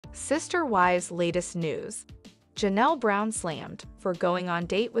Sister Wives' latest news. Janelle Brown slammed for going on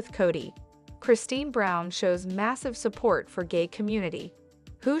date with Cody. Christine Brown shows massive support for gay community.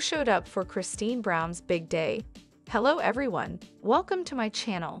 Who showed up for Christine Brown's big day? Hello everyone, welcome to my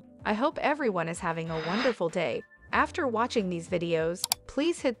channel. I hope everyone is having a wonderful day. After watching these videos,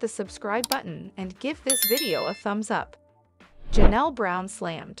 please hit the subscribe button and give this video a thumbs up. Janelle Brown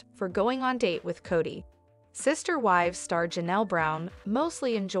slammed for going on date with Cody. Sister Wives star Janelle Brown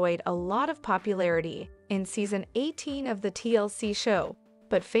mostly enjoyed a lot of popularity in season 18 of the TLC show,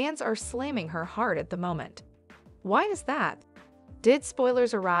 but fans are slamming her hard at the moment. Why is that? Did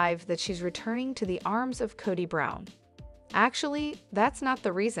spoilers arrive that she's returning to the arms of Cody Brown? Actually, that's not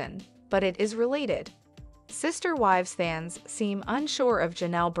the reason, but it is related. Sister Wives fans seem unsure of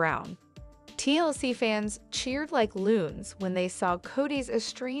Janelle Brown. TLC fans cheered like loons when they saw Cody's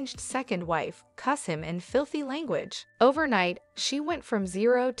estranged second wife cuss him in filthy language. Overnight, she went from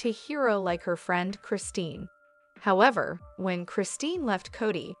zero to hero like her friend Christine. However, when Christine left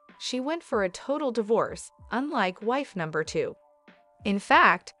Cody, she went for a total divorce, unlike wife number 2. In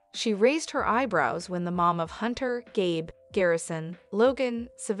fact, she raised her eyebrows when the mom of Hunter, Gabe, Garrison, Logan,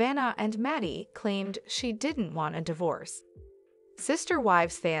 Savannah, and Maddie claimed she didn't want a divorce. Sister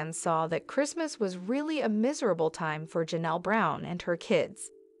Wives fans saw that Christmas was really a miserable time for Janelle Brown and her kids.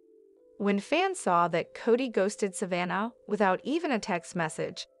 When fans saw that Cody ghosted Savannah without even a text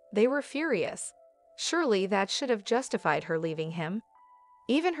message, they were furious. Surely that should have justified her leaving him.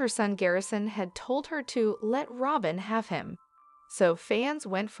 Even her son Garrison had told her to let Robin have him. So fans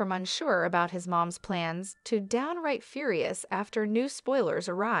went from unsure about his mom's plans to downright furious after new spoilers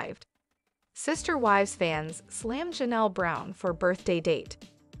arrived. Sister Wives fans slammed Janelle Brown for birthday date.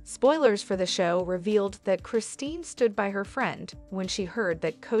 Spoilers for the show revealed that Christine stood by her friend when she heard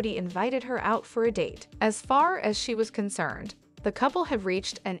that Cody invited her out for a date. As far as she was concerned, the couple had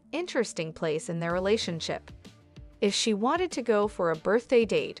reached an interesting place in their relationship. If she wanted to go for a birthday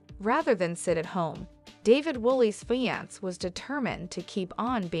date rather than sit at home, David Woolley's fiance was determined to keep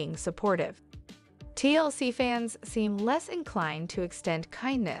on being supportive. TLC fans seem less inclined to extend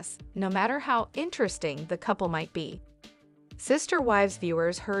kindness, no matter how interesting the couple might be. Sister Wives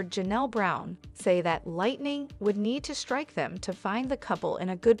viewers heard Janelle Brown say that lightning would need to strike them to find the couple in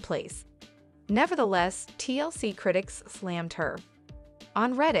a good place. Nevertheless, TLC critics slammed her.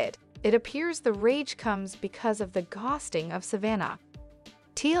 On Reddit, it appears the rage comes because of the ghosting of Savannah.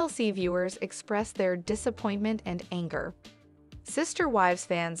 TLC viewers expressed their disappointment and anger. Sister Wives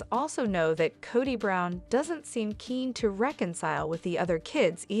fans also know that Cody Brown doesn't seem keen to reconcile with the other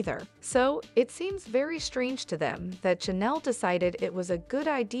kids either, so it seems very strange to them that Janelle decided it was a good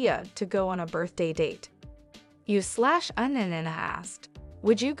idea to go on a birthday date. /Unanana asked,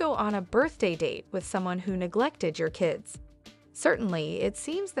 would you go on a birthday date with someone who neglected your kids? Certainly, it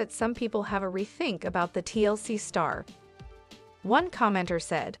seems that some people have a rethink about the TLC star. One commenter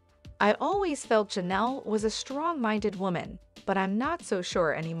said, I always felt Janelle was a strong-minded woman, but I'm not so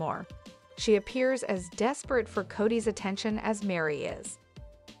sure anymore. She appears as desperate for Cody's attention as Mary is.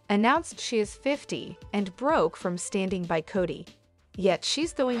 Announced she is 50 and broke from standing by Cody. Yet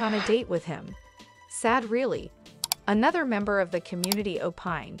she's going on a date with him. Sad really. Another member of the community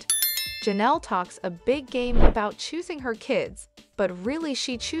opined, Janelle talks a big game about choosing her kids, but really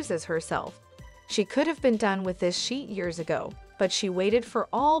she chooses herself. She could have been done with this sheet years ago, but she waited for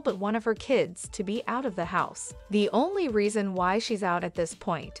all but one of her kids to be out of the house. The only reason why she's out at this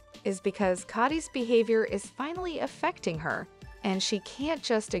point is because Cody's behavior is finally affecting her, and she can't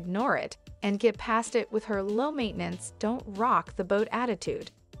just ignore it and get past it with her low-maintenance, don't-rock-the-boat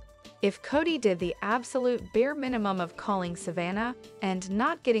attitude. If Cody did the absolute bare minimum of calling Savannah and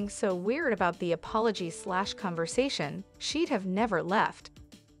not getting so weird about the apology/conversation, she'd have never left.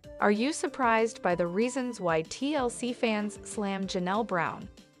 Are you surprised by the reasons why TLC fans slam Janelle Brown?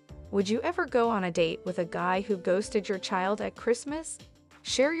 Would you ever go on a date with a guy who ghosted your child at Christmas?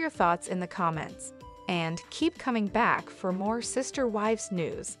 Share your thoughts in the comments. And keep coming back for more Sister Wives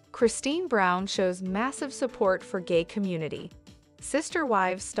news. Christine Brown shows massive support for gay community. Sister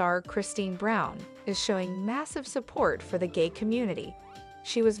Wives star Christine Brown is showing massive support for the gay community.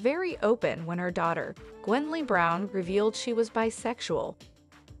 She was very open when her daughter, Gwenly Brown, revealed she was bisexual.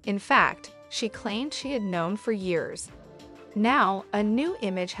 In fact, she claimed she had known for years. Now, a new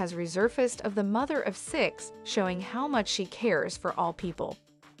image has resurfaced of the mother of 6, showing how much she cares for all people.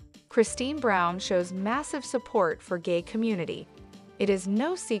 Christine Brown shows massive support for gay community. It is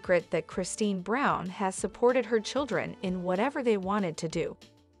no secret that Christine Brown has supported her children in whatever they wanted to do.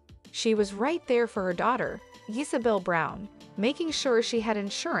 She was right there for her daughter, Isabel Brown, making sure she had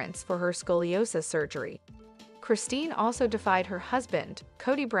insurance for her scoliosis surgery. Christine also defied her husband,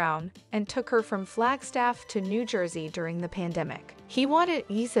 Cody Brown, and took her from Flagstaff to New Jersey during the pandemic. He wanted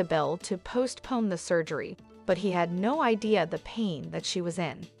Isabel to postpone the surgery, but he had no idea the pain that she was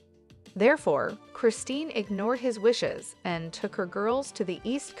in. Therefore, Christine ignored his wishes and took her girls to the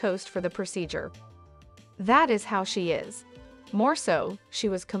East Coast for the procedure. That is how she is. More so, she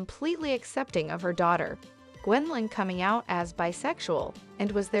was completely accepting of her daughter, Gwendolyn, coming out as bisexual,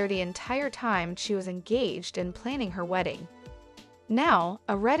 and was there the entire time she was engaged in planning her wedding. Now,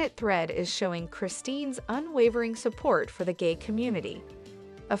 a Reddit thread is showing Christine's unwavering support for the gay community.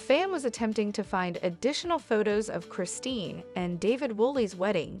 A fan was attempting to find additional photos of Christine and David Woolley's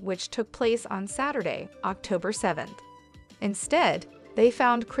wedding, which took place on Saturday, October 7th. Instead, they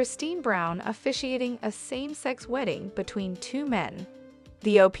found Christine Brown officiating a same-sex wedding between two men.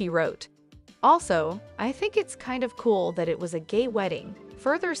 The OP wrote, "Also, I think it's kind of cool that it was a gay wedding,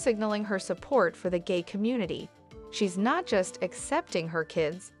 further signaling her support for the gay community. She's not just accepting her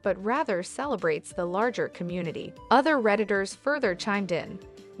kids, but rather celebrates the larger community." Other Redditors further chimed in,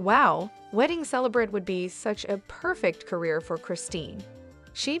 "Wow, wedding celebrant would be such a perfect career for Christine.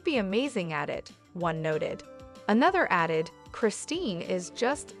 She'd be amazing at it," one noted. Another added, "Christine is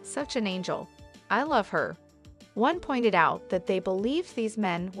just such an angel. I love her." One pointed out that they believed these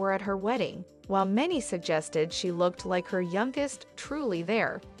men were at her wedding, while many suggested she looked like her youngest truly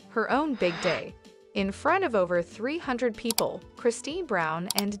there, her own big day. In front of over 300 people, Christine Brown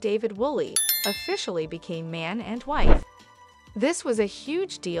and David Woolley officially became man and wife. This was a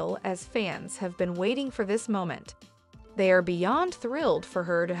huge deal, as fans have been waiting for this moment. They are beyond thrilled for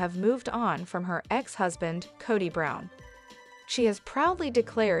her to have moved on from her ex-husband, Cody Brown. She has proudly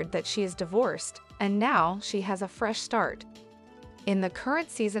declared that she is divorced, and now she has a fresh start. In the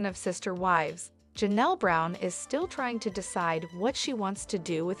current season of Sister Wives, Janelle Brown is still trying to decide what she wants to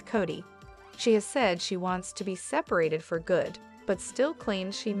do with Cody. She has said she wants to be separated for good, but still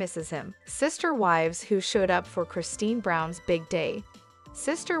claims she misses him. Sister Wives who showed up for Christine Brown's big day.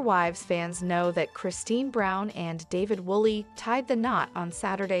 Sister Wives fans know that Christine Brown and David Woolley tied the knot on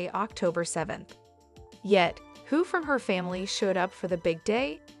Saturday, October 7th. Yet, who from her family showed up for the big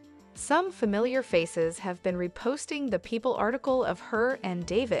day? Some familiar faces have been reposting the People article of her and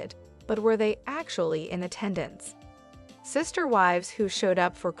David, but were they actually in attendance? Sister Wives who showed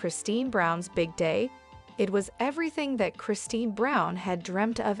up for Christine Brown's big day? It was everything that Christine Brown had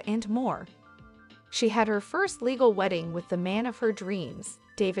dreamt of and more. She had her first legal wedding with the man of her dreams,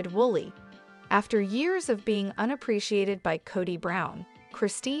 David Woolley. After years of being unappreciated by Cody Brown,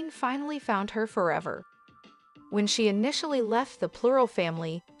 Christine finally found her forever. When she initially left the Plural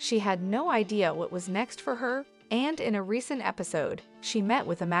family, she had no idea what was next for her, and in a recent episode, she met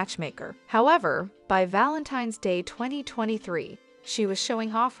with a matchmaker. However, by Valentine's Day 2023, she was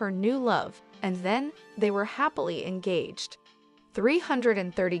showing off her new love, and then they were happily engaged.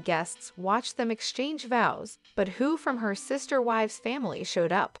 330 guests watched them exchange vows, but who from her Sister Wives family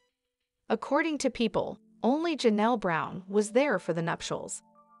showed up? According to People, only Janelle Brown was there for the nuptials.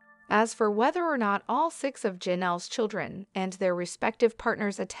 As for whether or not all 6 of Janelle's children and their respective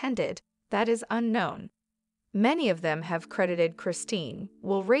partners attended, that is unknown. Many of them have credited Christine,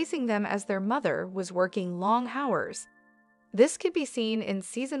 while raising them as their mother was working long hours. This could be seen in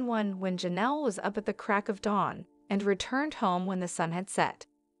Season 1 when Janelle was up at the crack of dawn and returned home when the sun had set.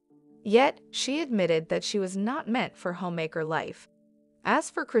 Yet, she admitted that she was not meant for homemaker life. As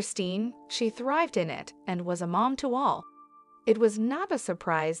for Christine, she thrived in it and was a mom to all. It was not a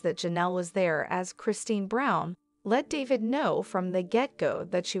surprise that Janelle was there, as Christine Brown let David know from the get-go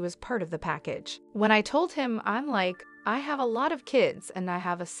that she was part of the package. "When I told him, I'm like, I have a lot of kids and I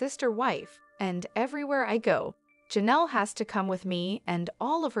have a sister wife, and everywhere I go, Janelle has to come with me and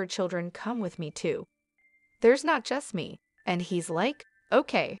all of her children come with me too. There's not just me." And he's like,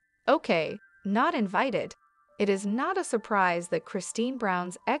 okay, not invited. It is not a surprise that Christine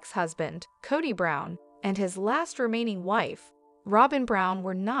Brown's ex-husband, Cody Brown, and his last remaining wife, Robin Brown,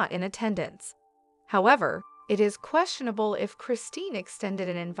 were not in attendance. However, it is questionable if Christine extended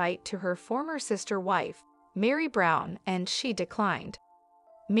an invite to her former sister wife, Mary Brown, and she declined.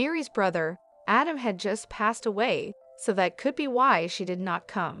 Mary's brother, Adam, had just passed away, so that could be why she did not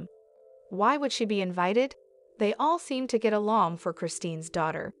come. Why would she be invited? They all seem to get along for Christine's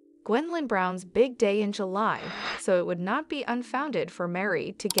daughter, Gwendolyn Brown's big day in July, so it would not be unfounded for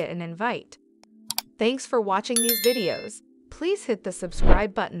Mary to get an invite. Thanks for watching these videos. Please hit the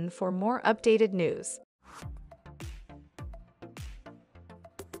subscribe button for more updated news.